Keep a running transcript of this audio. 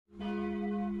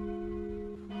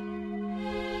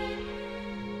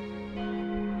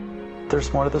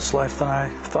there's more to this life than I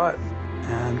thought.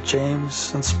 And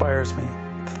James inspires me.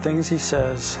 The things he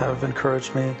says have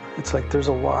encouraged me. It's like there's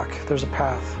a walk, there's a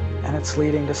path, and it's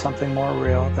leading to something more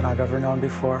real than I've ever known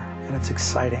before. And it's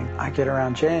exciting. I get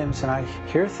around James and I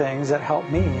hear things that help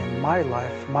me in my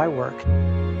life, my work.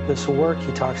 This work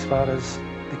he talks about has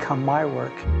become my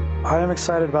work. I am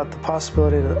excited about the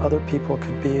possibility that other people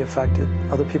could be affected,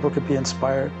 other people could be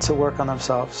inspired to work on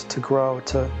themselves, to grow,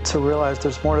 to realize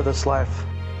there's more to this life.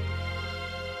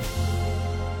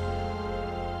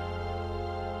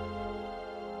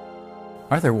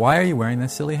 Arthur, why are you wearing that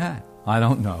silly hat? I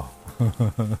don't know.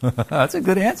 That's a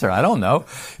good answer. I don't know.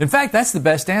 In fact, that's the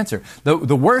best answer.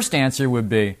 The worst answer would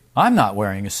be, I'm not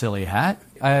wearing a silly hat.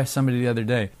 I asked somebody the other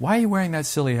day, why are you wearing that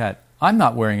silly hat? I'm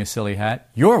not wearing a silly hat.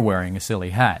 You're wearing a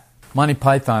silly hat. Monty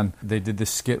Python, they did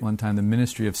this skit one time, The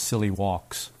Ministry of Silly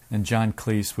Walks. And John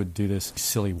Cleese would do this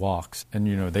silly walks. And,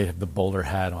 you know, they had the bowler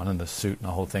hat on and the suit and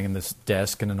the whole thing and this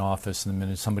desk in an office. And the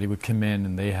minute somebody would come in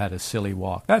and they had a silly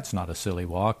walk. That's not a silly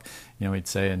walk. You know, he'd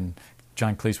say, and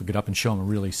John Cleese would get up and show him a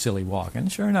really silly walk.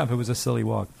 And sure enough, it was a silly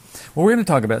walk. Well, we're going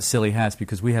to talk about silly hats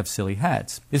because we have silly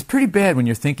hats. It's pretty bad when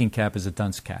your thinking cap is a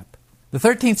dunce cap. The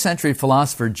 13th century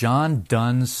philosopher John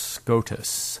Duns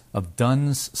Scotus of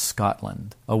Duns,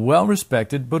 Scotland, a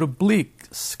well-respected but oblique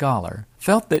scholar,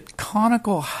 felt that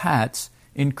conical hats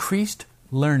increased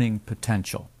learning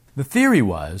potential. The theory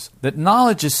was that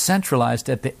knowledge is centralized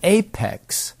at the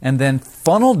apex and then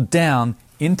funneled down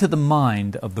into the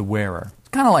mind of the wearer.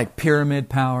 Kind of like pyramid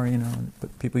power, you know.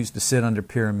 People used to sit under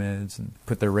pyramids and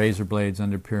put their razor blades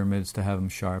under pyramids to have them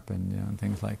sharpened, you know, and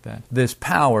things like that. This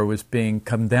power was being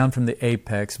come down from the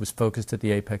apex, was focused at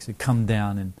the apex, it come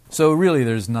down. And so really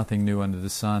there's nothing new under the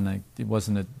sun. It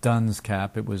wasn't a Duns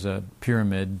cap, it was a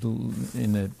pyramid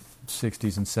in the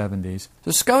 60s and 70s.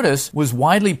 So Scotus was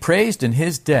widely praised in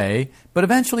his day, but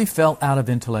eventually fell out of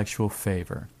intellectual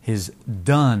favor. His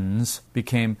Duns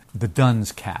became the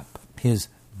Duns cap. His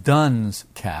Duns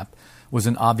cap was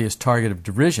an obvious target of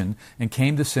derision and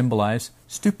came to symbolize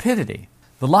stupidity.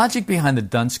 The logic behind the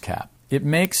dunce cap, it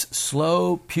makes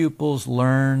slow pupils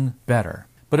learn better.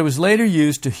 But it was later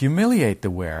used to humiliate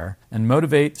the wearer and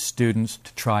motivate students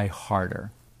to try harder.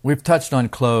 We've touched on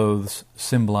clothes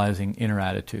symbolizing inner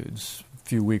attitudes. A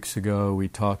few weeks ago we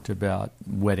talked about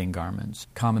wedding garments.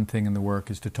 Common thing in the work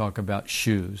is to talk about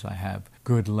shoes. I have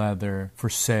good leather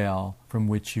for sale from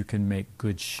which you can make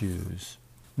good shoes.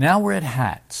 Now we're at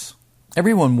hats.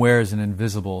 Everyone wears an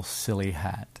invisible, silly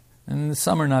hat. And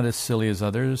some are not as silly as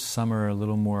others. Some are a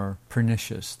little more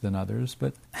pernicious than others.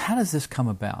 But how does this come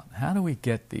about? How do we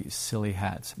get these silly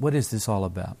hats? What is this all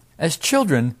about? As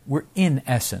children, we're in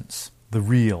essence the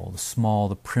real, the small,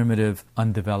 the primitive,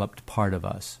 undeveloped part of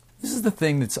us. This is the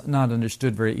thing that's not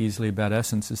understood very easily about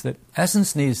essence, is that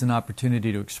essence needs an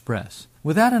opportunity to express.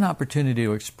 Without an opportunity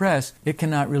to express, it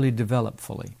cannot really develop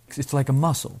fully. It's like a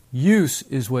muscle. Use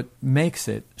is what makes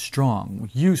it strong.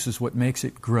 Use is what makes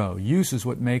it grow. Use is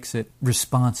what makes it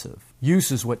responsive.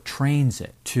 Use is what trains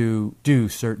it to do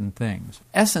certain things.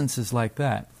 Essence is like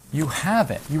that. You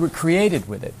have it. You were created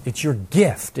with it. It's your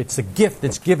gift. It's a gift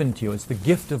that's given to you. It's the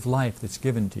gift of life that's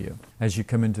given to you as you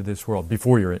come into this world.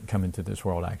 Before you come into this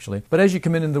world, actually. But as you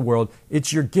come into the world,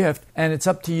 it's your gift, and it's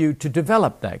up to you to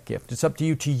develop that gift. It's up to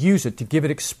you to use it, to give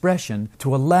it expression,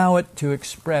 to allow it to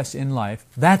express in life.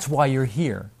 That's why you're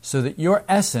here, so that your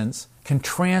essence can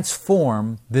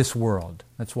transform this world.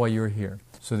 That's why you're here,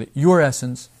 so that your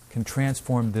essence can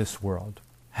transform this world.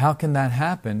 How can that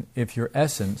happen if your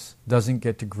essence doesn't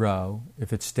get to grow,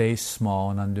 if it stays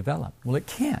small and undeveloped? Well, it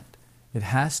can't. It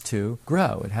has to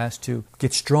grow. It has to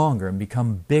get stronger and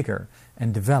become bigger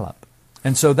and develop.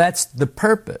 And so that's the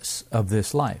purpose of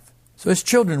this life. So as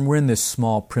children, we're in this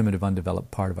small, primitive,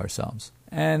 undeveloped part of ourselves.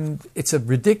 And it's a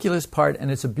ridiculous part and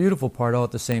it's a beautiful part all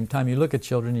at the same time. You look at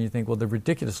children and you think, well, they're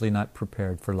ridiculously not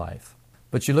prepared for life.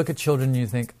 But you look at children and you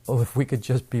think, oh, if we could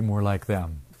just be more like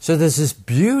them. So there's this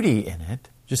beauty in it.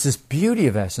 Just this beauty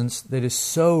of essence that is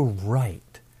so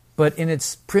right. But in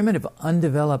its primitive,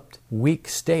 undeveloped, weak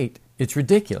state, it's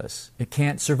ridiculous. It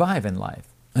can't survive in life.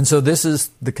 And so this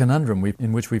is the conundrum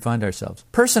in which we find ourselves.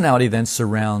 Personality then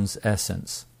surrounds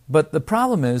essence. But the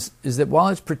problem is that while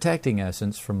it's protecting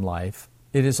essence from life,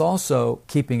 it is also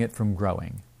keeping it from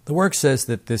growing. The work says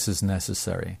that this is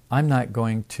necessary. I'm not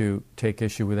going to take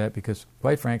issue with that because,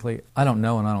 quite frankly, I don't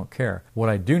know and I don't care. What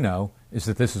I do know is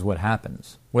that this is what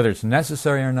happens. Whether it's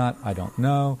necessary or not, I don't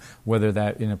know. Whether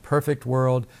that in a perfect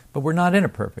world, but we're not in a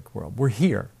perfect world. We're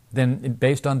here. Then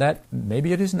based on that,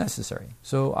 maybe it is necessary.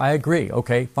 So I agree.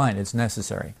 Okay, fine, it's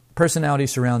necessary. Personality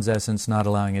surrounds essence, not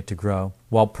allowing it to grow,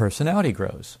 while personality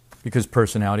grows. because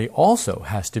personality also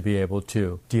has to be able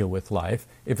to deal with life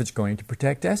if it's going to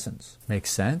protect essence.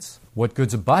 Makes sense? What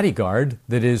good's a bodyguard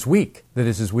that is weak, that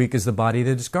is as weak as the body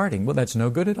that is guarding? Well, that's no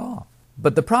good at all.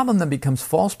 But the problem then becomes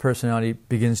false personality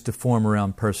begins to form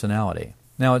around personality.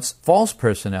 Now, it's false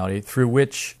personality through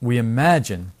which we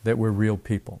imagine that we're real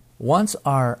people. Once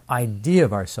our idea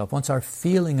of ourself, once our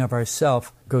feeling of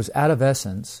ourself goes out of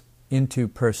essence into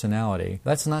personality,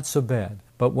 that's not so bad.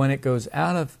 But when it goes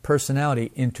out of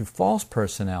personality into false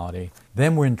personality,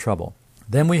 then we're in trouble.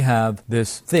 Then we have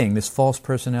this thing, this false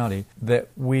personality, that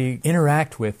we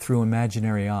interact with through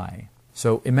imaginary I.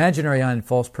 So imaginary I and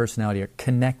false personality are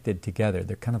connected together.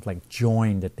 They're kind of like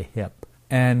joined at the hip.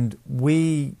 And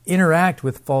we interact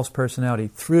with false personality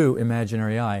through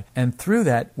imaginary I. And through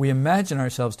that, we imagine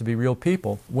ourselves to be real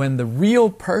people when the real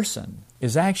person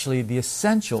is actually the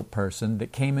essential person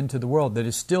that came into the world that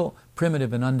is still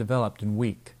primitive and undeveloped and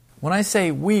weak. When I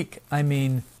say weak, I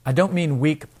don't mean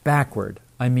weak backward.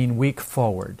 I mean weak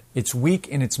forward. It's weak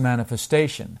in its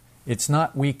manifestation. It's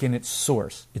not weak in its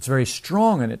source. It's very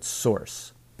strong in its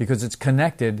source because it's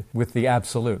connected with the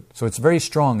absolute. So it's very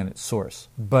strong in its source.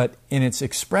 But in its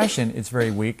expression, it's very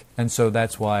weak, and so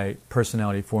that's why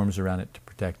personality forms around it to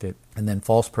protect it. And then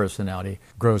false personality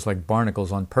grows like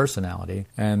barnacles on personality,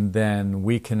 and then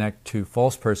we connect to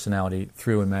false personality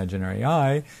through imaginary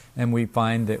I, and we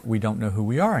find that we don't know who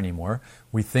we are anymore.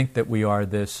 We think that we are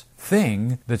this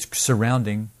thing that's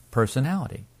surrounding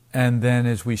personality. And then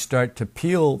as we start to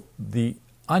peel the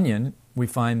onion, we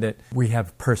find that we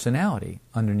have personality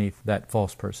underneath that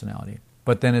false personality.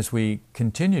 But then as we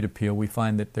continue to peel, we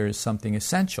find that there is something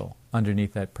essential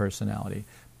underneath that personality,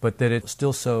 but that it's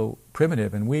still so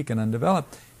primitive and weak and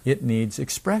undeveloped, it needs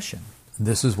expression.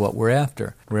 This is what we're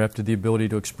after. We're after the ability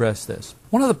to express this.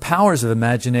 One of the powers of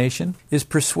imagination is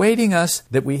persuading us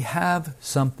that we have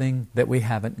something that we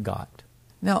haven't got.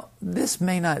 Now, this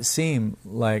may not seem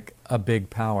like a big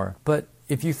power, but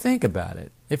if you think about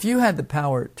it, if you had the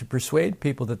power to persuade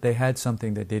people that they had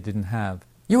something that they didn't have,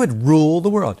 you would rule the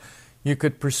world. You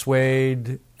could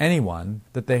persuade anyone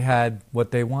that they had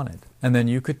what they wanted. And then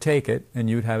you could take it and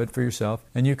you'd have it for yourself,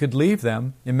 and you could leave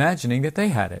them imagining that they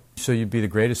had it. So you'd be the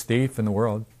greatest thief in the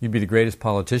world. You'd be the greatest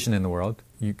politician in the world.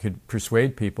 You could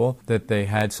persuade people that they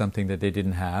had something that they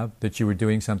didn't have, that you were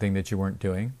doing something that you weren't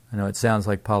doing. I know it sounds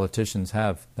like politicians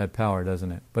have that power,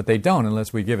 doesn't it? But they don't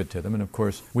unless we give it to them. And of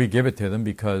course, we give it to them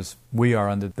because we are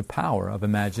under the power of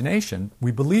imagination.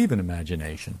 We believe in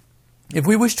imagination. If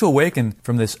we wish to awaken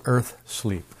from this earth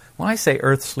sleep, when I say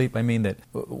earth sleep, I mean that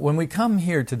when we come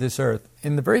here to this earth,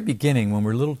 in the very beginning, when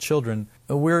we're little children,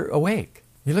 we're awake.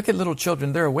 You look at little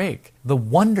children, they're awake. The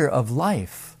wonder of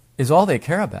life is all they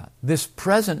care about. This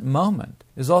present moment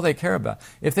is all they care about.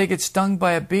 If they get stung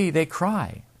by a bee, they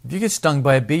cry. If you get stung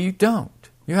by a bee, you don't.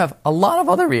 You have a lot of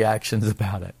other reactions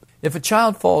about it. If a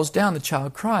child falls down, the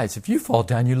child cries. If you fall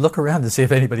down, you look around to see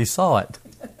if anybody saw it.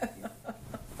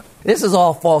 This is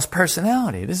all false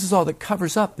personality. This is all that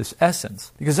covers up this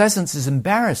essence, because essence is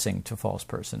embarrassing to false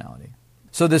personality.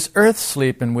 So this earth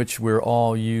sleep in which we're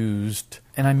all used,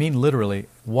 and I mean literally,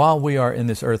 while we are in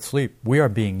this earth sleep, we are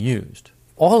being used.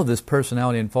 All of this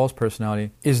personality and false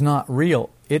personality is not real.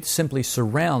 It simply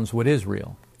surrounds what is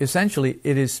real. Essentially,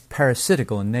 it is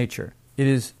parasitical in nature. It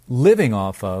is living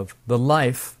off of the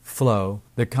life flow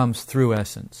that comes through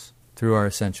essence, through our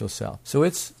essential self. So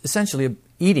it's essentially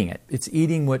eating it. It's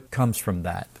eating what comes from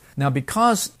that. Now,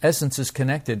 because essence is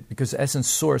connected, because essence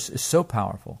source is so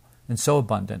powerful and so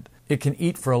abundant, it can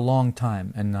eat for a long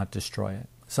time and not destroy it.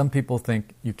 Some people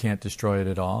think you can't destroy it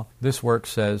at all. This work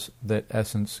says that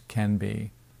essence can be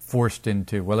forced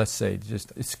into, well, let's say,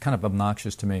 it's kind of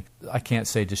obnoxious to me. I can't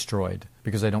say destroyed,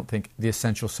 because I don't think the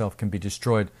essential self can be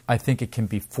destroyed. I think it can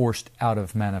be forced out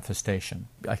of manifestation.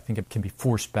 I think it can be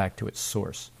forced back to its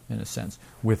source, in a sense,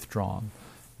 withdrawn.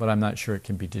 But I'm not sure it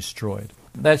can be destroyed.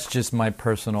 That's just my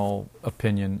personal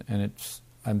opinion, and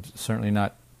I'm certainly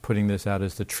not putting this out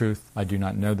as the truth. I do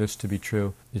not know this to be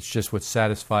true. It's just what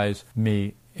satisfies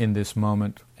me in this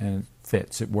moment, and it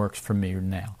fits. It works for me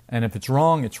now. And if it's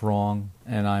wrong, it's wrong,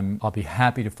 and I'll be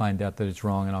happy to find out that it's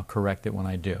wrong, and I'll correct it when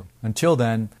I do. Until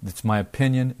then, it's my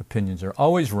opinion. Opinions are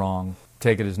always wrong.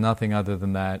 Take it as nothing other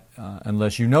than that,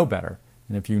 unless you know better.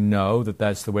 And if you know that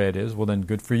that's the way it is, well, then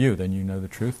good for you. Then you know the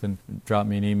truth, and drop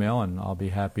me an email, and I'll be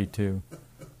happy to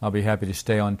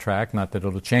stay on track. Not that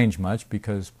it'll change much,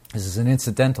 because this is an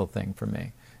incidental thing for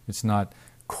me. It's not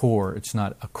core. It's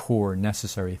not a core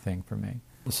necessary thing for me.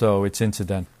 So it's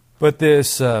incidental. But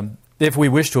this, if we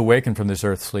wish to awaken from this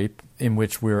earth sleep in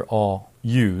which we're all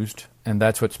used, And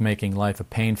that's what's making life a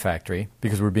pain factory,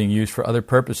 because we're being used for other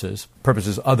purposes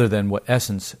other than what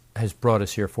essence has brought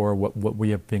us here for, what we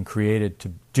have been created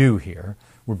to do here.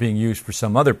 We're being used for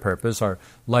some other purpose. Our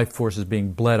life force is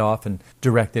being bled off and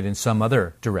directed in some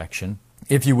other direction.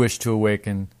 If you wish to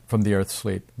awaken from the earth's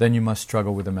sleep, then you must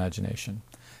struggle with imagination.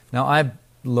 Now, I've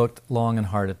looked long and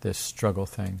hard at this struggle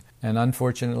thing, and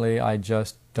unfortunately, I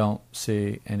just don't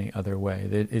see any other way.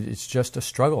 It's just a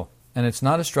struggle. And it's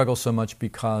not a struggle so much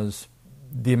because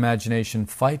the imagination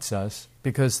fights us,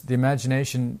 because the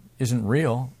imagination isn't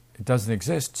real. It doesn't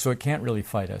exist, so it can't really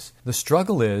fight us. The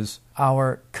struggle is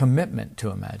our commitment to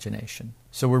imagination.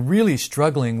 So we're really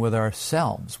struggling with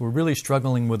ourselves. We're really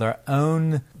struggling with our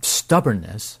own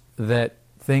stubbornness that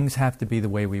things have to be the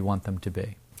way we want them to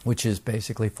be, which is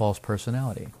basically false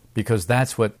personality, because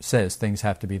that's what says things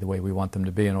have to be the way we want them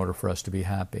to be in order for us to be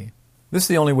happy. This is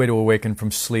the only way to awaken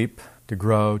from sleep, to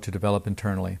grow, to develop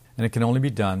internally, and it can only be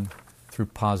done through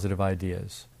positive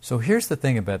ideas. So here's the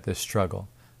thing about this struggle,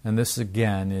 and this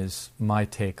again is my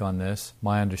take on this,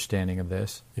 my understanding of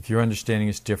this. If your understanding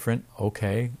is different,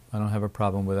 okay, I don't have a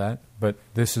problem with that, but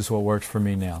this is what works for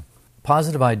me now.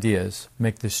 Positive ideas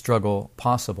make this struggle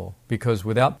possible, because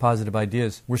without positive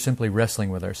ideas, we're simply wrestling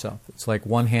with ourselves. It's like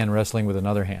one hand wrestling with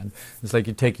another hand. It's like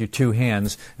you take your two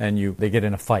hands and they get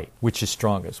in a fight. Which is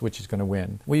strongest? Which is going to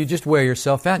win? Well, you just wear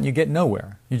yourself out and you get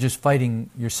nowhere. You're just fighting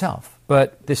yourself.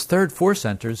 But this third force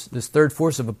enters, this third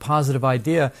force of a positive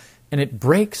idea, and it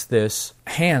breaks this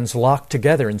hands locked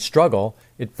together in struggle.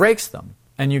 It breaks them.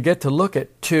 And you get to look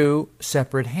at two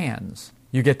separate hands.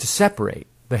 You get to separate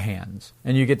the hands.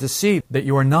 And you get to see that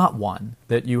you are not one,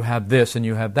 that you have this and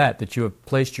you have that you have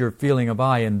placed your feeling of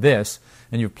I in this,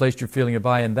 and you've placed your feeling of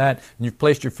I in that, and you've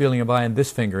placed your feeling of I in this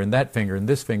finger, and that finger, and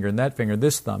this finger, and that finger,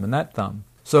 this thumb, and that thumb.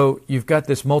 So you've got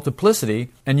this multiplicity,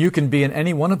 and you can be in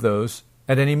any one of those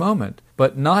at any moment,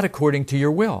 but not according to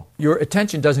your will. Your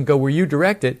attention doesn't go where you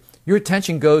direct it. Your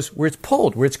attention goes where it's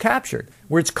pulled, where it's captured,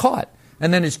 where it's caught,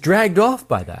 and then it's dragged off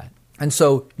by that. And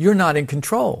so you're not in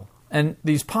control. And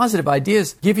these positive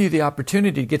ideas give you the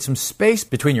opportunity to get some space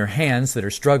between your hands that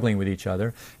are struggling with each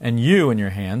other and you and your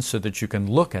hands, so that you can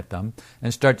look at them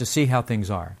and start to see how things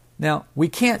are. Now, we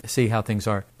can't see how things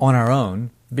are on our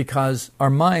own, because our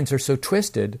minds are so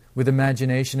twisted with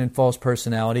imagination and false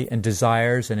personality and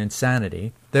desires and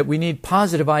insanity that we need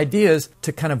positive ideas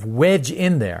to kind of wedge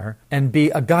in there and be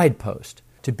a guidepost,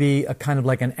 to be a kind of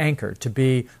like an anchor, to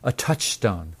be a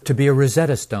touchstone, to be a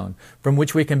Rosetta Stone, from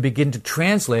which we can begin to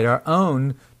translate our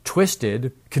own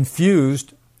twisted,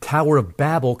 confused, Tower of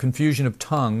Babel, confusion of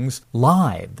tongues,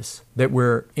 lives that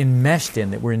we're enmeshed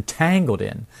in, that we're entangled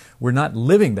in. We're not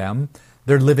living them,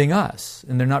 they're living us.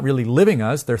 And they're not really living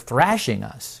us, they're thrashing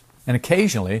us. And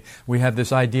occasionally we have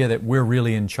this idea that we're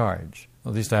really in charge.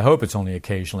 At least I hope it's only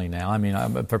occasionally now. I mean,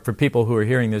 for people who are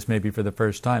hearing this maybe for the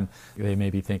first time, they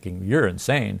may be thinking, you're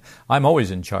insane. I'm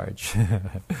always in charge.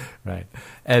 Right.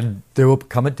 And there will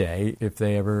come a day, if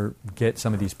they ever get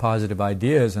some of these positive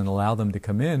ideas and allow them to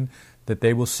come in, that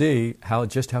they will see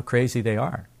just how crazy they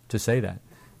are to say that.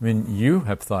 I mean, you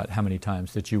have thought how many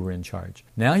times that you were in charge.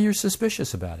 Now you're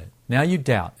suspicious about it. Now you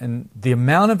doubt. And the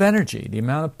amount of energy, the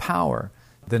amount of power,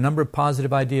 the number of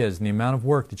positive ideas and the amount of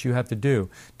work that you have to do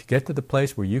to get to the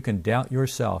place where you can doubt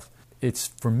yourself, it's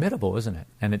formidable, isn't it?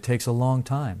 And it takes a long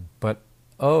time. But,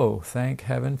 oh, thank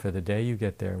heaven for the day you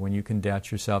get there when you can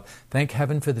doubt yourself. Thank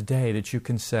heaven for the day that you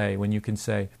can say, when you can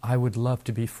say, I would love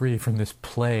to be free from this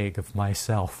plague of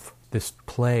myself, this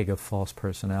plague of false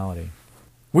personality.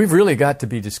 We've really got to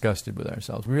be disgusted with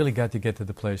ourselves. We really got to get to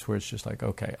the place where it's just like,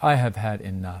 okay, I have had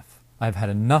enough. I've had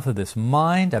enough of this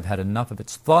mind. I've had enough of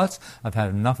its thoughts. I've had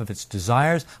enough of its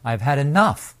desires. I've had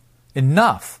enough.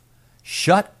 Enough.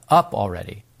 Shut up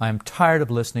already. I am tired of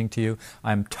listening to you.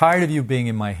 I'm tired of you being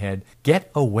in my head.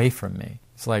 Get away from me.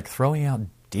 It's like throwing out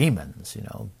demons,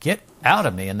 Get out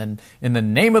of me. And then in the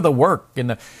name of the work, in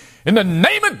the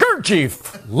name of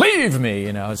Gurdjieff, leave me.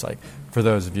 It's like, for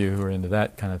those of you who are into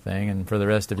that kind of thing, and for the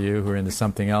rest of you who are into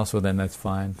something else, well, then that's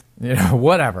fine.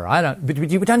 Whatever. But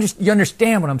you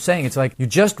understand what I'm saying. It's like you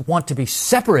just want to be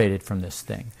separated from this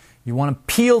thing. You want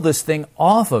to peel this thing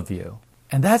off of you.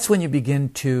 And that's when you begin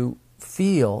to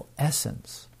feel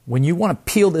essence. When you want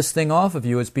to peel this thing off of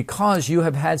you, it's because you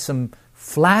have had some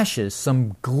flashes,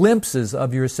 some glimpses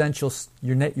of your essential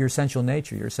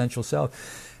nature, your essential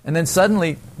self. And then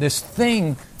suddenly this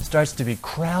thing starts to be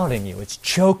crowding you. It's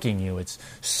choking you. It's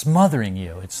smothering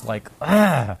you. It's like,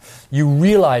 you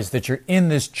realize that you're in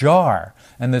this jar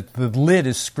and that the lid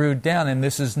is screwed down and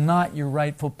this is not your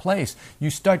rightful place.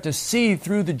 You start to see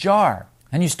through the jar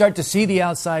and you start to see the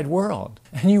outside world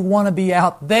and you want to be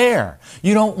out there.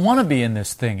 You don't want to be in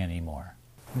this thing anymore.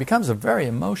 It becomes a very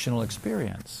emotional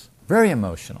experience. Very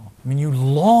emotional. I mean, you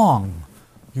long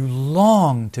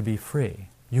to be free.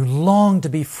 You long to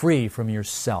be free from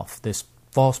yourself, this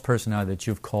false personality that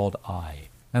you've called I.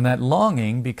 And that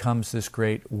longing becomes this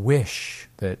great wish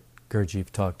that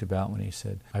Gurdjieff talked about when he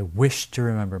said, I wish to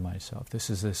remember myself. This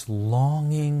is this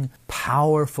longing,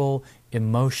 powerful,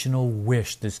 emotional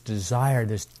wish, this desire,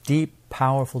 this deep,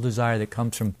 powerful desire that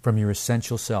comes from your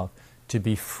essential self, to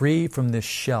be free from this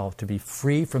shell, to be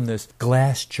free from this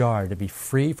glass jar, to be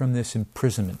free from this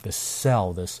imprisonment, this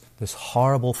cell, this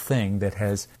horrible thing that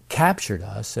has captured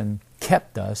us and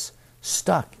kept us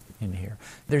stuck in here.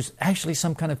 There's actually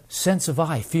some kind of sense of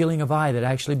I, feeling of I, that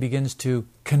actually begins to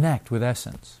connect with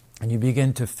essence. And you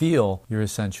begin to feel your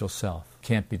essential self.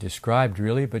 Can't be described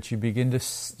really, but you begin to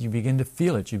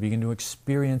feel it, you begin to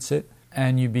experience it,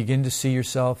 and you begin to see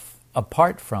yourself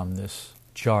apart from this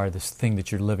jar, this thing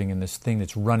that you're living in, this thing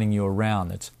that's running you around,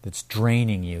 that's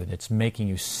draining you, that's making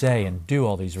you say and do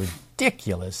all these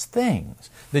ridiculous things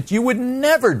that you would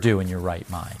never do in your right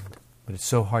mind. But it's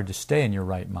so hard to stay in your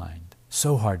right mind.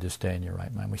 So hard to stay in your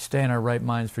right mind. We stay in our right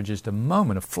minds for just a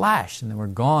moment, a flash, and then we're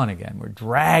gone again. We're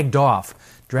dragged off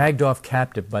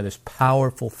captive by this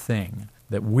powerful thing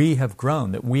that we have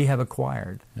grown, that we have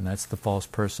acquired, and that's the false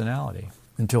personality.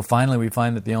 Until finally we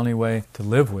find that the only way to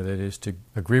live with it is to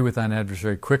agree with an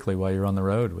adversary quickly while you're on the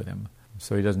road with him,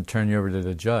 so he doesn't turn you over to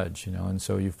the judge, and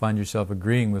so you find yourself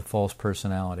agreeing with false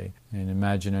personality and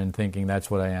imagining and thinking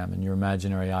that's what I am, and your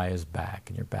imaginary I is back,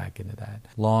 and you're back into that,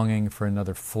 longing for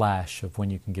another flash of when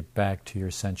you can get back to your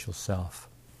essential self.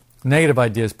 Negative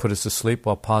ideas put us to sleep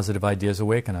while positive ideas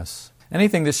awaken us.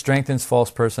 Anything that strengthens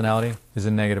false personality is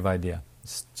a negative idea.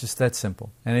 It's just that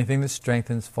simple. Anything that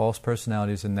strengthens false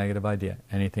personality is a negative idea.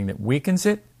 Anything that weakens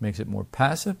it, makes it more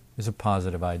passive, is a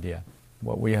positive idea.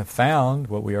 What we have found,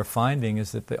 what we are finding,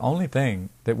 is that the only thing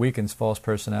that weakens false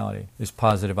personality is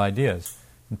positive ideas.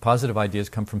 And positive ideas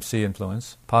come from C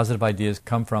influence. Positive ideas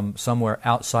come from somewhere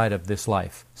outside of this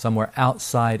life, somewhere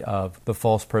outside of the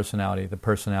false personality,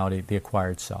 the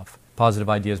acquired self. Positive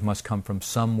ideas must come from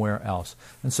somewhere else.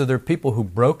 And so there are people who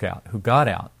broke out, who got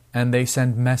out, and they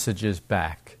send messages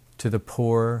back to the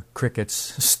poor crickets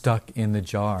stuck in the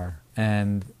jar.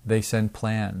 And they send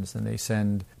plans, and they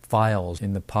send files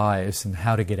in the pies and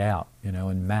how to get out,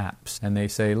 and maps. And they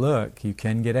say, look, you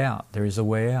can get out. There is a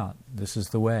way out. This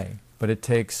is the way. But it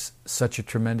takes such a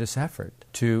tremendous effort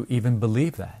to even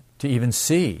believe that, to even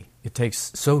see. It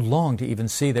takes so long to even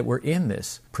see that we're in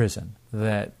this prison,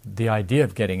 that the idea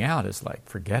of getting out is like,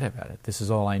 forget about it. This is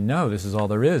all I know. This is all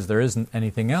there is. There isn't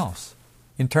anything else.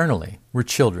 Internally, we're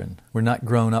children. We're not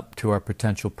grown up to our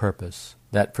potential purpose,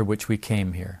 that for which we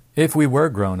came here. If we were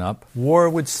grown up, war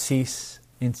would cease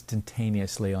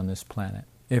instantaneously on this planet.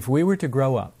 If we were to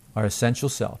grow up, our essential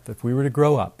self, if we were to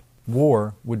grow up,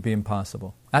 war would be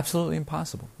impossible. Absolutely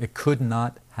impossible. It could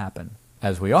not happen.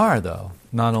 As we are, though,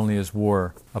 not only is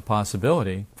war a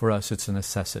possibility, for us it's a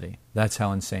necessity. That's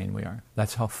how insane we are.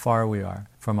 That's how far we are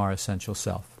from our essential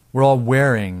self. We're all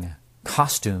wearing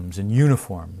costumes and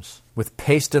uniforms with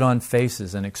pasted-on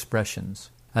faces and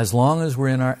expressions. As long as we're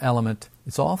in our element,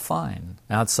 it's all fine.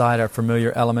 Outside our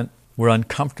familiar element, we're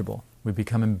uncomfortable. We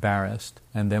become embarrassed,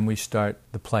 and then we start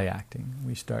the play acting.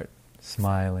 We start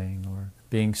smiling or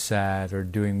being sad or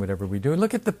doing whatever we do.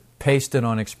 Look at the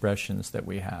pasted-on expressions that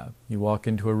we have. You walk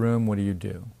into a room, what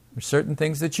do? There's certain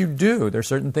things that you do. There's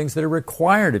certain things that are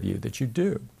required of you that you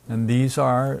do. And these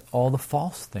are all the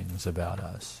false things about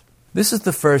us. This is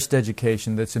the first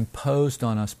education that's imposed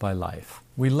on us by life.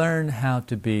 We learn how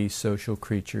to be social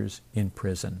creatures in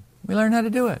prison. We learn how to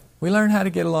do it. We learn how to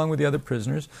get along with the other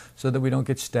prisoners so that we don't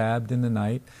get stabbed in the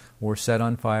night or set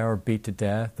on fire or beat to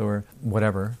death or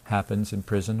whatever happens in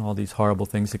prison, all these horrible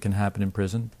things that can happen in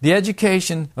prison. The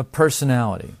education of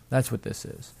personality, that's what this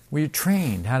is. We're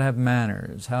trained how to have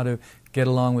manners, how to get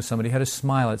along with somebody, how to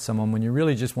smile at someone when you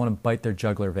really just want to bite their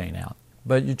jugular vein out.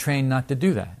 But you're trained not to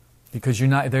do that. Because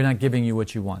they're not giving you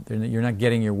what you want. You're not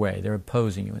getting your way. They're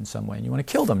opposing you in some way. And you want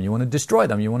to kill them. You want to destroy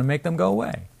them. You want to make them go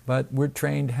away. But we're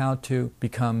trained how to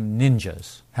become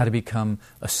ninjas, how to become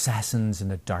assassins in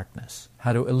the darkness,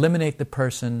 how to eliminate the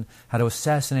person, how to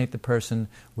assassinate the person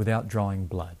without drawing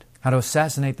blood, how to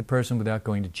assassinate the person without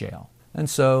going to jail. And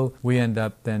so we end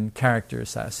up then character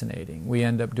assassinating. We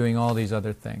end up doing all these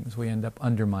other things. We end up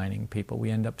undermining people.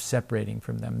 We end up separating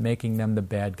from them, making them the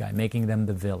bad guy, making them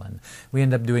the villain. We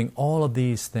end up doing all of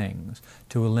these things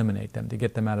to eliminate them, to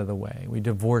get them out of the way. We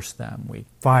divorce them. We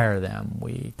fire them.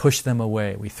 We push them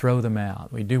away. We throw them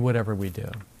out. We do whatever we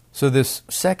do. So this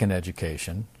second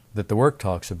education that the work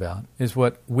talks about is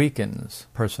what weakens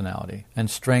personality and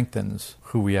strengthens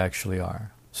who we actually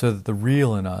are. so that the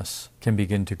real in us can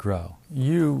begin to grow.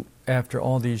 You, after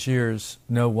all these years,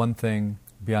 know one thing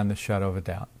beyond the shadow of a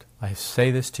doubt. I say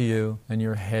this to you, and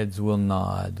your heads will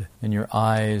nod, and your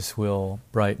eyes will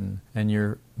brighten, and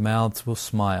your mouths will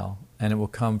smile, and it will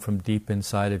come from deep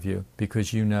inside of you,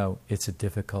 because you know it's a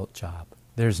difficult job.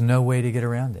 There's no way to get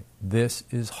around it. This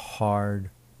is hard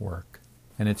work.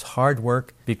 And it's hard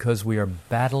work because we are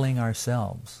battling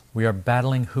ourselves. We are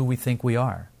battling who we think we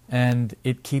are. And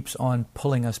it keeps on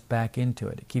pulling us back into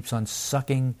it. It keeps on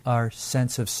sucking our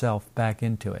sense of self back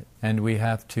into it. And we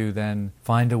have to then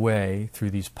find a way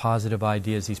through these positive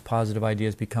ideas. These positive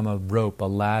ideas become a rope, a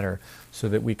ladder, so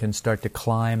that we can start to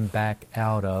climb back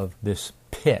out of this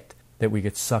pit that we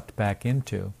get sucked back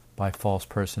into by false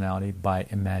personality, by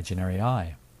imaginary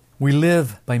I. We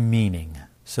live by meaning.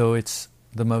 So it's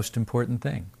the most important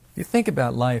thing. If you think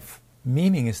about life,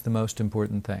 meaning is the most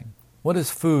important thing. What does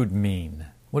food mean?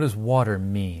 What does water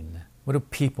mean? What do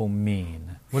people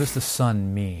mean? What does the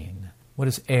sun mean? What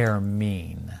does air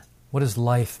mean? What does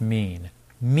life mean?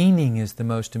 Meaning is the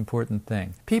most important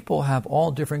thing. People have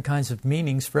all different kinds of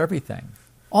meanings for everything.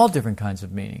 All different kinds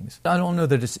of meanings. I don't know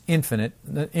that it's infinite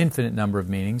number of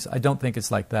meanings. I don't think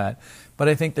it's like that. But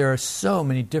I think there are so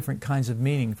many different kinds of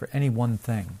meaning for any one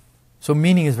thing. So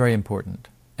meaning is very important.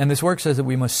 And this work says that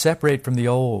we must separate from the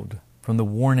old, from the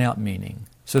worn-out meaning,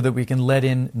 so that we can let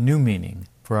in new meaning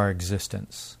for our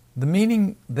existence. The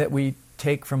meaning that we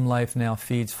take from life now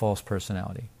feeds false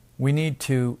personality. We need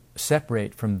to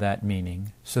separate from that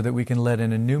meaning so that we can let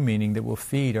in a new meaning that will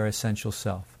feed our essential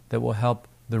self, that will help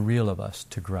the real of us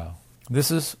to grow. This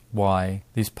is why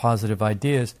these positive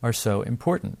ideas are so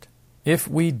important. If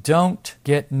we don't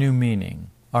get new meaning,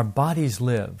 our bodies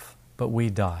live, but we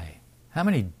die. How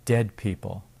many dead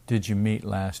people did you meet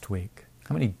last week?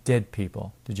 How many dead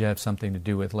people did you have something to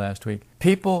do with last week?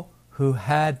 People who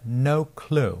had no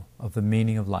clue of the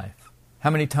meaning of life. How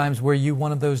many times were you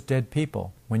one of those dead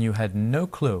people when you had no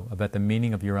clue about the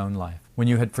meaning of your own life? When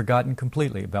you had forgotten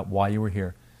completely about why you were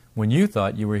here? When you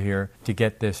thought you were here to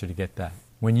get this or to get that?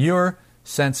 When your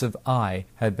sense of I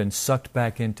had been sucked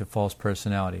back into false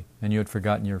personality and you had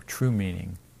forgotten your true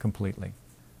meaning completely?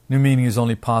 New meaning is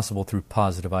only possible through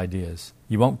positive ideas.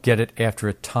 You won't get it after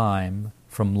a time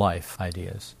from life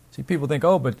ideas. See, people think,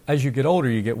 oh, but as you get older,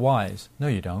 you get wise. No,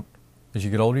 you don't. As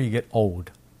you get older, you get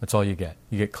old. That's all you get.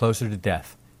 You get closer to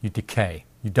death. You decay.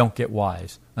 You don't get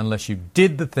wise unless you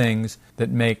did the things that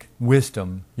make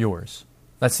wisdom yours.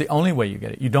 That's the only way you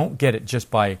get it. You don't get it just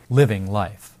by living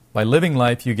life. By living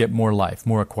life, you get more life,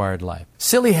 more acquired life.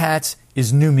 Silly hats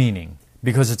is new meaning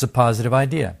because it's a positive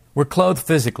idea. We're clothed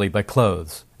physically by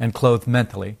clothes and clothed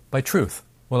mentally by truth.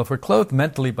 Well, if we're clothed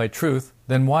mentally by truth,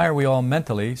 then why are we all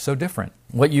mentally so different?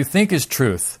 What you think is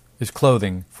truth is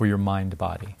clothing for your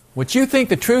mind-body. What you think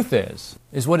the truth is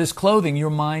what is clothing your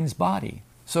mind's body.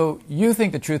 So you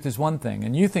think the truth is one thing,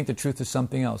 and you think the truth is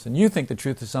something else, and you think the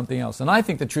truth is something else, and I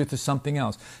think the truth is something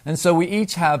else. And so we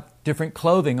each have different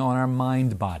clothing on our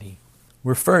mind-body.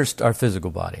 We're first our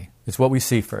physical body. It's what we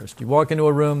see first. You walk into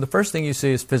a room, the first thing you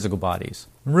see is physical bodies.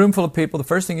 A room full of people, the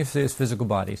first thing you see is physical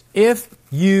bodies. If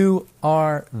you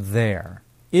are there,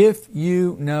 if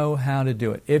you know how to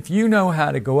do it, if you know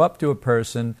how to go up to a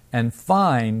person and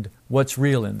find what's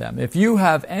real in them, if you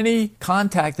have any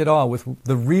contact at all with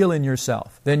the real in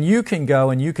yourself, then you can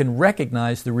go and you can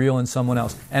recognize the real in someone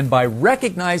else. And by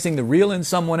recognizing the real in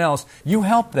someone else, you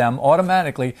help them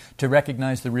automatically to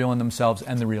recognize the real in themselves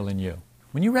and the real in you.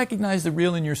 When you recognize the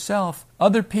real in yourself,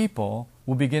 other people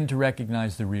will begin to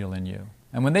recognize the real in you.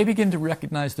 And when they begin to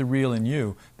recognize the real in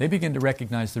you, they begin to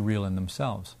recognize the real in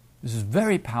themselves. This is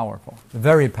very powerful,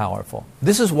 very powerful.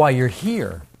 This is why you're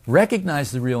here.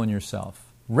 Recognize the real in yourself.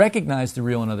 Recognize the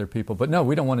real in other people. But no,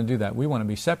 we don't want to do that. We want to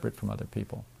be separate from other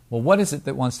people. Well, what is it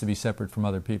that wants to be separate from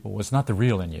other people? Well, it's not the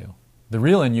real in you. The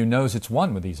real in you knows it's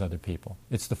one with these other people.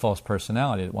 It's the false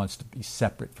personality that wants to be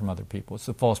separate from other people. It's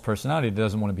the false personality that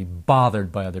doesn't want to be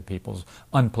bothered by other people's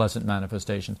unpleasant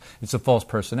manifestations. It's the false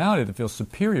personality that feels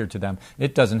superior to them.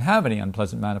 It doesn't have any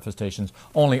unpleasant manifestations.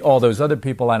 Only all those other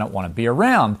people I don't want to be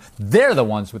around, they're the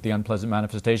ones with the unpleasant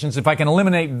manifestations. If I can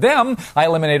eliminate them, I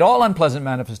eliminate all unpleasant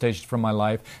manifestations from my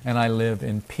life, and I live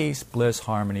in peace, bliss,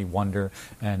 harmony, wonder,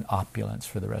 and opulence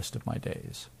for the rest of my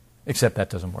days. Except that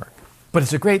doesn't work. But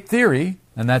it's a great theory,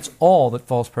 and that's all that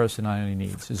false personality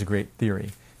needs, is a great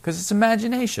theory. Because it's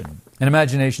imagination. And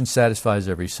imagination satisfies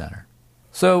every center.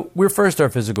 So we're first our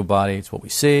physical body, it's what we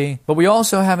see, but we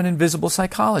also have an invisible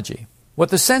psychology. What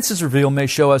the senses reveal may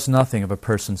show us nothing of a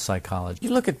person's psychology.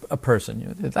 You look at a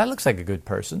person, that looks like a good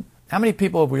person. How many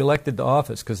people have we elected to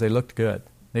office because they looked good?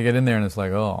 They get in there and it's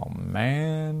like, oh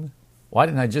man, Why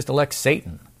didn't I just elect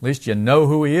Satan? At least you know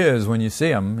who he is when you see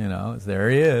him, There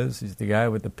he is. He's the guy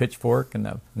with the pitchfork,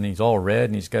 and he's all red,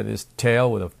 and he's got this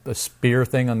tail with a spear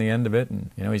thing on the end of it,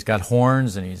 and, he's got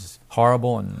horns, and he's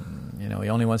horrible, and, he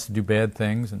only wants to do bad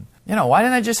things. And, why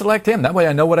didn't I just elect him? That way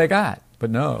I know what I got. But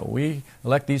no, we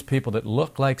elect these people that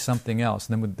look like something else,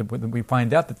 and then we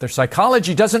find out that their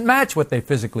psychology doesn't match what they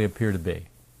physically appear to be.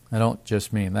 I don't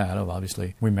just mean that.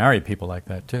 Obviously, we marry people like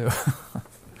that, too.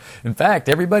 In fact,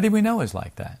 everybody we know is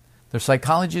like that. Their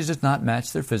psychology does not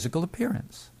match their physical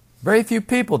appearance. Very few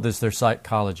people does their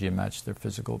psychology match their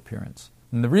physical appearance.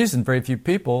 And the reason very few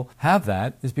people have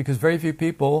that is because very few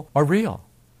people are real.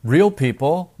 Real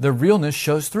people, their realness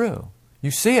shows through.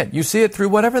 You see it. You see it through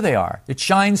whatever they are. It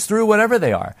shines through whatever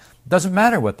they are. It doesn't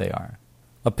matter what they are.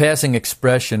 A passing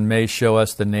expression may show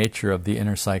us the nature of the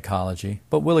inner psychology,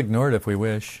 but we'll ignore it if we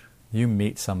wish. You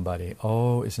meet somebody.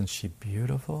 Oh, isn't she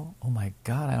beautiful? Oh my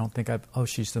God,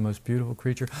 she's the most beautiful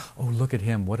creature. Oh, look at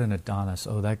him. What an Adonis.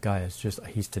 Oh, that guy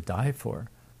he's to die for.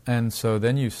 And so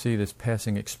then you see this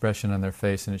passing expression on their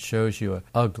face, and it shows you an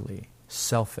ugly,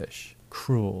 selfish,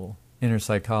 cruel inner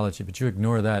psychology, but you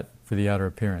ignore that for the outer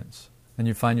appearance. And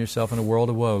you find yourself in a world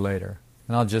of woe later.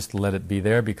 And I'll just let it be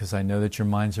there because I know that your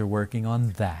minds are working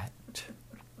on that.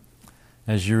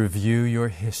 As you review your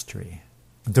history,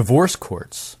 divorce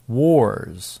courts,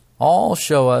 wars, all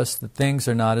show us that things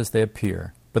are not as they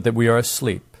appear, but that we are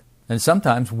asleep, and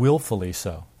sometimes willfully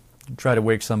so. You try to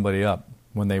wake somebody up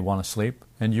when they want to sleep,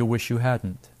 and you wish you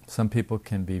hadn't. Some people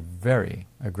can be very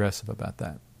aggressive about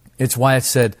that. It's why it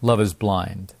said, love is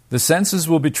blind. The senses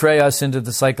will betray us into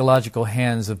the psychological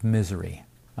hands of misery.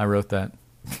 I wrote that.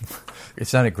 It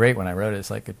sounded great when I wrote it.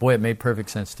 It's like, boy, it made perfect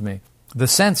sense to me. The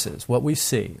senses, what we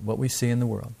see in the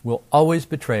world, will always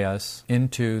betray us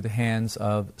into the hands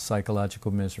of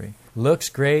psychological misery. Looks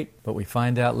great, but we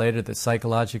find out later that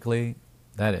psychologically,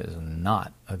 that is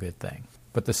not a good thing.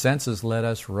 But the senses led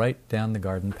us right down the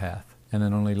garden path, and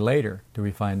then only later do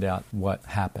we find out what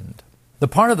happened. The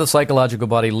part of the psychological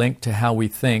body linked to how we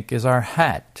think is our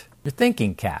hat, your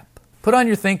thinking cap. Put on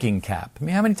your thinking cap. I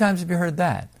mean, how many times have you heard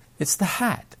that? It's the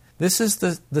hat. This is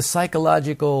the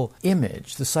psychological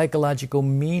image, the psychological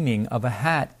meaning of a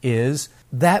hat is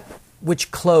that which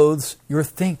clothes your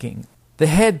thinking. The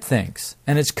head thinks,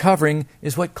 and its covering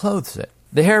is what clothes it.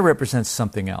 The hair represents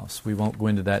something else. We won't go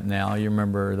into that now. You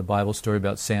remember the Bible story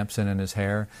about Samson and his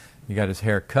hair. He got his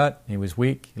hair cut, he was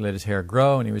weak. He let his hair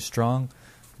grow, and he was strong.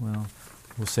 Well,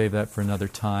 we'll save that for another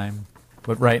time.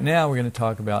 But right now we're going to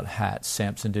talk about hats.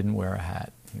 Samson didn't wear a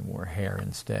hat. He wore hair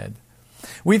instead.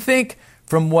 We think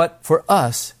from what for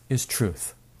us is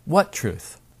truth. What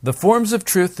truth? The forms of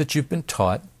truth that you've been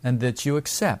taught and that you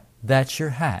accept. That's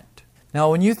your hat.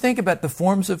 Now, when you think about the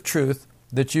forms of truth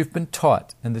that you've been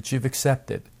taught and that you've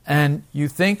accepted, and you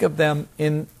think of them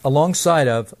alongside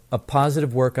of a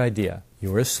positive work idea,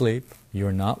 you're asleep,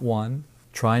 you're not one,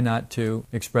 try not to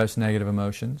express negative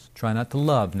emotions, try not to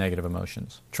love negative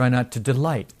emotions, try not to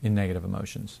delight in negative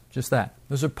emotions, just that.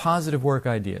 Those are positive work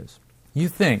ideas. You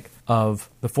think of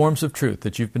the forms of truth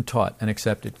that you've been taught and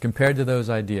accepted compared to those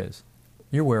ideas.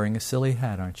 You're wearing a silly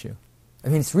hat, aren't you? I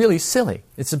mean, it's really silly.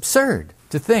 It's absurd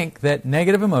to think that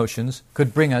negative emotions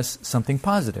could bring us something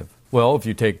positive. Well, if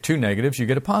you take 2 negatives, you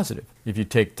get a positive. If you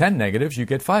take 10 negatives, you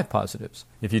get 5 positives.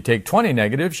 If you take 20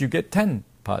 negatives, you get 10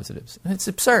 positives. And it's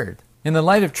absurd. In the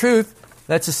light of truth,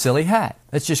 that's a silly hat.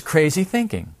 That's just crazy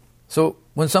thinking. So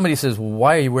when somebody says, well,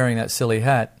 why are you wearing that silly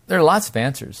hat? There are lots of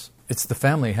answers. It's the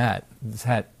family hat. This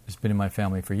hat has been in my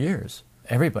family for years.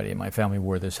 Everybody in my family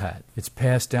wore this hat. It's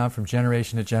passed down from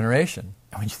generation to generation.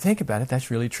 And when you think about it,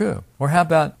 that's really true. Or how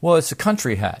about, well, it's a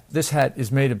country hat. This hat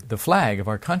is made of the flag of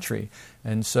our country,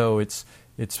 and so it's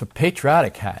a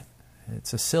patriotic hat.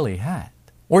 It's a silly hat.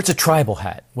 Or it's a tribal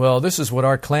hat. Well, this is what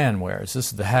our clan wears. This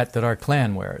is the hat that our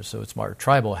clan wears, so it's our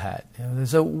tribal hat.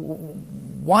 So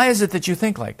why is it that you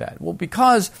think like that? Well,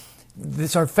 because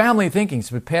it's our family thinking.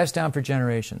 It's been passed down for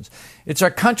generations. It's our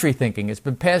country thinking. It's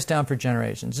been passed down for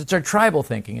generations. It's our tribal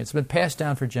thinking. It's been passed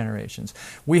down for generations.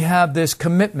 We have this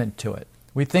commitment to it.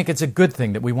 We think it's a good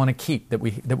thing that we want to keep, that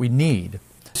we need.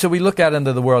 So we look out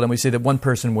into the world and we see that one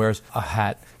person wears a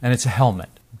hat and it's a helmet.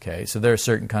 Okay, so they're a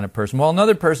certain kind of person. Well,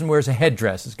 another person wears a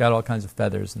headdress. It's got all kinds of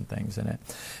feathers and things in it.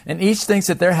 And each thinks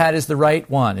that their hat is the right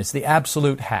one. It's the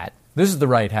absolute hat. This is the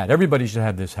right hat. Everybody should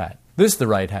have this hat. This is the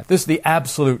right hat. This is the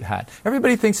absolute hat.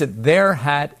 Everybody thinks that their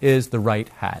hat is the right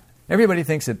hat. Everybody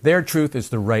thinks that their truth is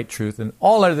the right truth, and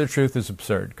all other truth is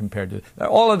absurd compared to...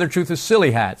 All other truth is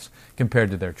silly hats compared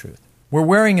to their truth. We're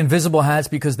wearing invisible hats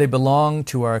because they belong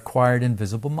to our acquired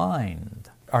invisible mind.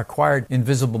 Our acquired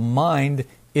invisible mind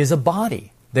is a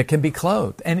body that can be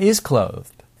clothed and is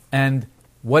clothed. And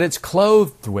what it's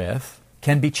clothed with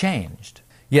can be changed.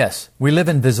 Yes, we live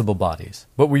in visible bodies,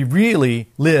 but we really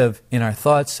live in our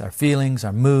thoughts, our feelings,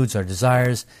 our moods, our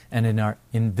desires, and in our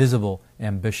invisible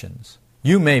ambitions.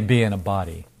 You may be in a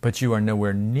body, but you are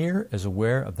nowhere near as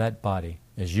aware of that body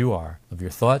as you are of your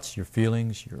thoughts, your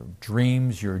feelings, your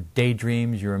dreams, your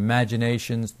daydreams, your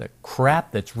imaginations, the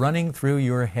crap that's running through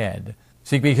your head.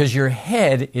 See, because your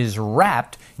head is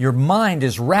wrapped, your mind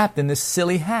is wrapped in this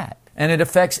silly hat, and it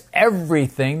affects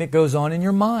everything that goes on in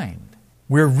your mind.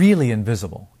 We're really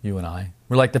invisible, you and I.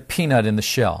 We're like the peanut in the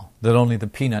shell that only the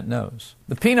peanut knows.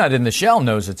 The peanut in the shell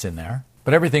knows it's in there,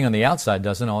 but everything on the outside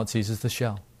doesn't. All it sees is the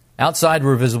shell. Outside,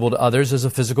 we're visible to others as a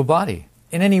physical body.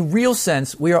 In any real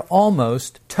sense, we are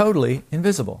almost totally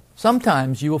invisible.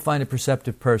 Sometimes you will find a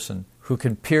perceptive person who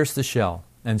can pierce the shell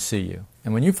and see you.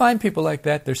 And when you find people like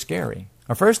that, they're scary.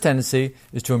 Our first tendency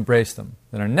is to embrace them.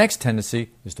 Then our next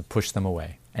tendency is to push them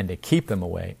away and to keep them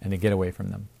away and to get away from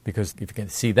them. Because if you can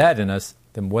see that in us,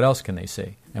 then what else can they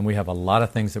see? And we have a lot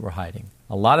of things that we're hiding,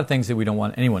 a lot of things that we don't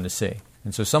want anyone to see.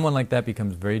 And so someone like that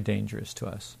becomes very dangerous to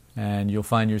us. And you'll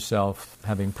find yourself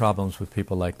having problems with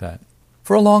people like that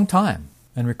for a long time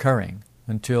and recurring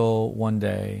until one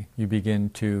day you begin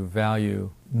to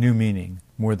value new meaning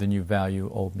more than you value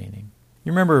old meaning.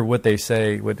 You remember what they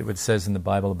say, what it says in the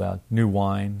Bible about new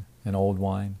wine and old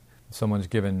wine? Someone's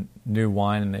given new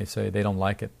wine and they say they don't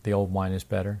like it, the old wine is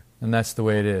better. And that's the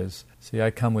way it is. See,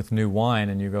 I come with new wine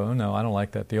and you go, oh no, I don't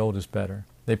like that, the old is better.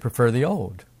 They prefer the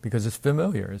old because it's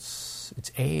familiar, it's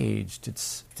aged,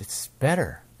 it's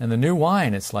better. And the new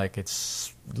wine, it's like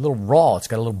it's a little raw, it's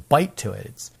got a little bite to it.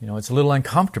 It's a little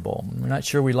uncomfortable. We're not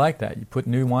sure we like that. You put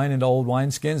new wine into old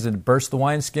wineskins and it bursts the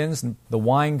wineskins and the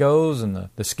wine goes and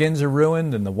the skins are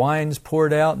ruined and the wine's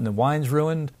poured out and the wine's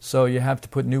ruined. So you have to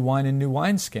put new wine in new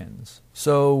wineskins.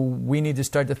 So we need to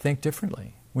start to think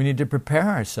differently. We need to prepare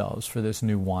ourselves for this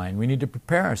new wine. We need to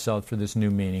prepare ourselves for this new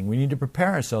meaning. We need to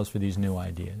prepare ourselves for these new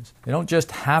ideas. They don't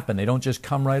just happen. They don't just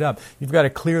come right up. You've got to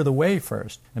clear the way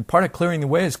first. And part of clearing the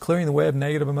way is clearing the way of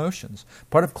negative emotions.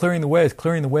 Part of clearing the way is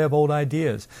clearing the way of old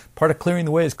ideas. Part of clearing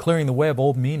the way is clearing the way of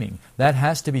old meaning. That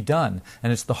has to be done.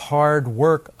 And it's the hard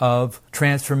work of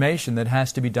transformation that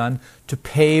has to be done to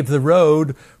pave the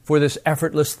road for this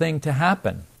effortless thing to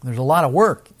happen. There's a lot of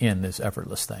work in this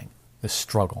effortless thing, this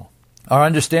struggle. Our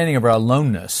understanding of our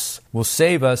aloneness will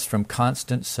save us from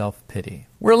constant self-pity.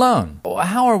 We're alone.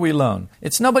 How are we alone?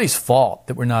 It's nobody's fault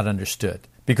that we're not understood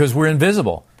because we're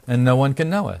invisible and no one can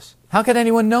know us. How can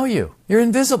anyone know you? You're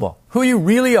invisible. Who you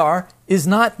really are is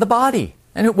not the body.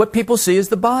 And what people see is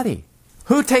the body.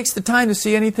 Who takes the time to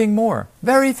see anything more?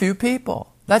 Very few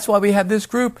people. That's why we have this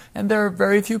group, and there are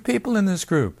very few people in this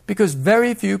group, because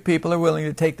very few people are willing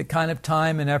to take the kind of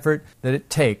time and effort that it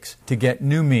takes to get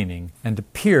new meaning and to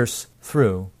pierce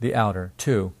through the outer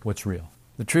to what's real.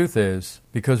 The truth is,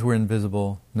 because we're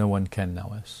invisible, no one can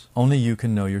know us. Only you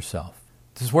can know yourself.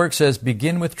 This work says,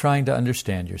 begin with trying to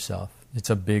understand yourself. It's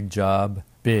a big job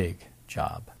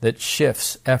that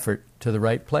shifts effort to the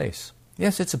right place.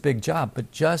 Yes, it's a big job,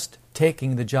 but just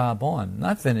taking the job on,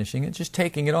 not finishing it, just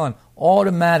taking it on,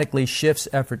 automatically shifts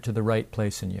effort to the right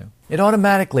place in you. It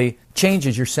automatically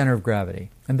changes your center of gravity.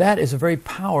 And that is a very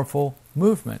powerful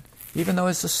movement. Even though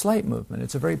it's a slight movement,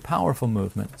 it's a very powerful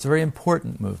movement. It's a very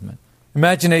important movement.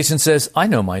 Imagination says, I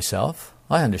know myself,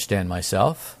 I understand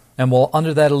myself, and while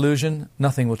under that illusion,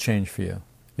 nothing will change for you.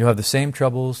 You'll have the same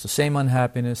troubles, the same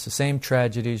unhappiness, the same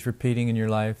tragedies repeating in your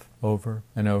life over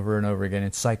and over and over again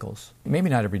in cycles. Maybe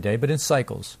not every day, but in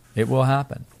cycles. It will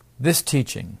happen. This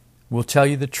teaching will tell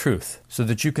you the truth so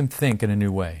that you can think in a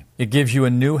new way. It gives you a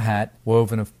new hat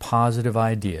woven of positive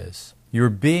ideas. Your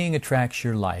being attracts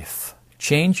your life.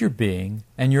 Change your being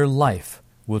and your life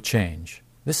will change.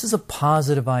 This is a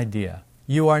positive idea.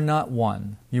 You are not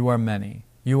one. You are many.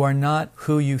 You are not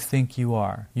who you think you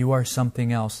are. You are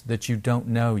something else that you don't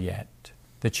know yet,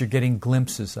 that you're getting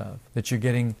glimpses of, that you're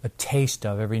getting a taste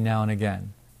of every now and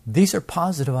again. These are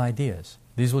positive ideas.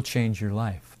 These will change your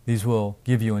life. These will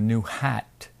give you a new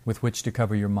hat with which to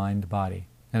cover your mind-body.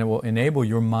 And it will enable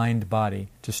your mind-body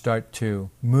to start to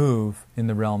move in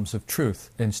the realms of truth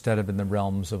instead of in the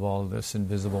realms of all this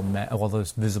invisible, all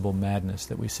this visible madness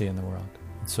that we see in the world.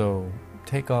 So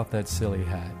take off that silly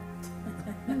hat.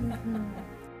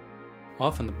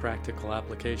 Often the practical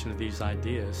application of these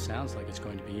ideas sounds like it's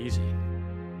going to be easy.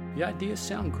 The ideas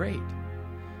sound great.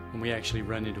 When we actually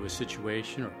run into a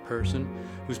situation or a person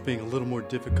who's being a little more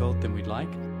difficult than we'd like,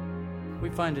 we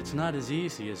find it's not as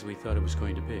easy as we thought it was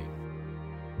going to be.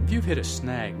 If you've hit a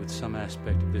snag with some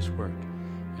aspect of this work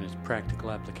and its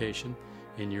practical application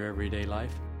in your everyday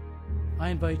life, I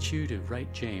invite you to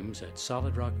write James at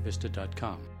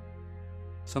solidrockvista.com.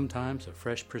 Sometimes a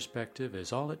fresh perspective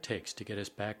is all it takes to get us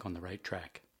back on the right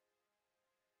track.